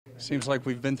Seems like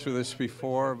we've been through this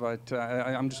before, but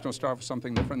I'm just going to start with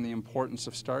something different, the importance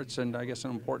of starts, and I guess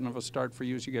an important of a start for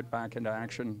you as you get back into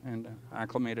action and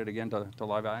acclimated again to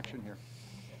live action here.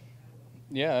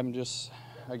 Yeah, I'm just,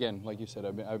 again, like you said,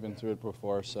 I've been through it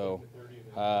before, so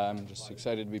I'm just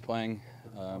excited to be playing,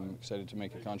 excited to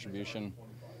make a contribution,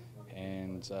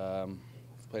 and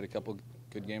played a couple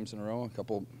good games in a row, a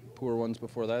couple poor ones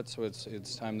before that, so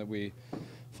it's time that we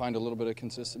find a little bit of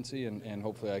consistency, and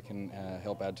hopefully I can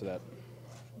help add to that.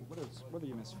 Whether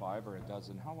you miss 5 or a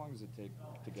dozen, how long does it take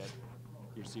to get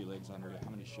your sea legs under you? How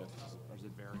many shifts, or does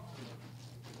it vary?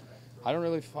 I don't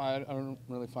really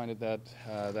find it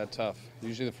that tough.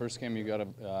 Usually the first game you got a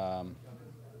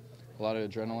lot of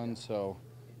adrenaline, so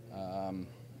I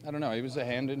don't know. It was a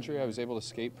hand injury. I was able to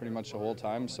skate pretty much the whole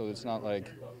time, so it's not like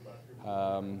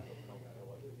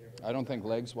I don't think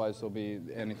legs-wise there'll be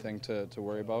anything to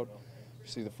worry about.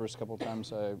 See, the first couple of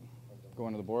times I go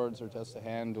into the boards or test a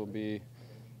hand, it'll be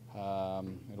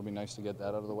nice to get that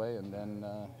out of the way, and then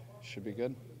should be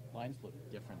good. Lines look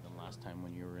different than last time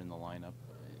when you were in the lineup.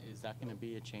 Is that going to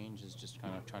be a change? Is just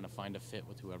kind of trying to find a fit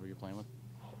with whoever you're playing with?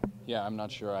 Yeah, I'm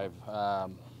not sure.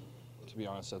 To be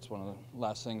honest, that's one of the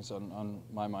last things on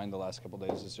my mind the last couple of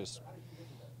days. Is just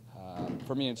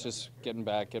for me, it's just getting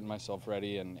back, getting myself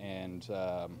ready, and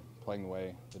playing the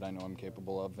way that I know I'm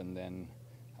capable of, and then.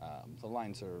 The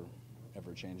lines are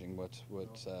ever changing. What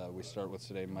we start with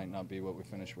today might not be what we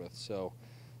finish with. So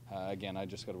again, I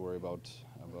just got to worry about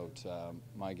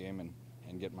my game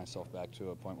and get myself back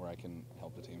to a point where I can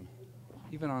help the team.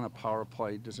 Even on a power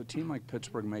play, does a team like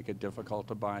Pittsburgh make it difficult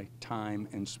to buy time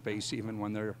and space, even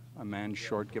when they're a man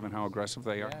short, given how aggressive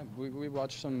they are? Yeah, we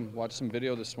watched some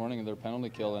video this morning of their penalty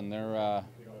kill, and they're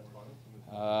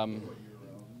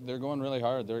going really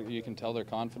hard. You can tell they're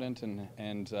confident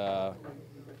and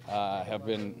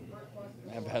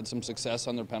have had some success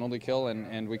on their penalty kill,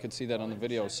 and we could see that on the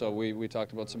video. So we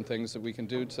talked about some things that we can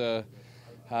do to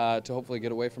hopefully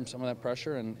get away from some of that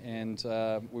pressure, and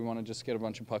we want to just get a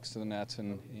bunch of pucks to the net,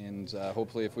 and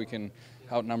hopefully if we can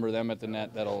outnumber them at the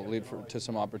net, that'll lead to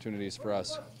some opportunities for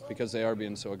us, because they are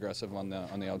being so aggressive on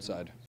the outside.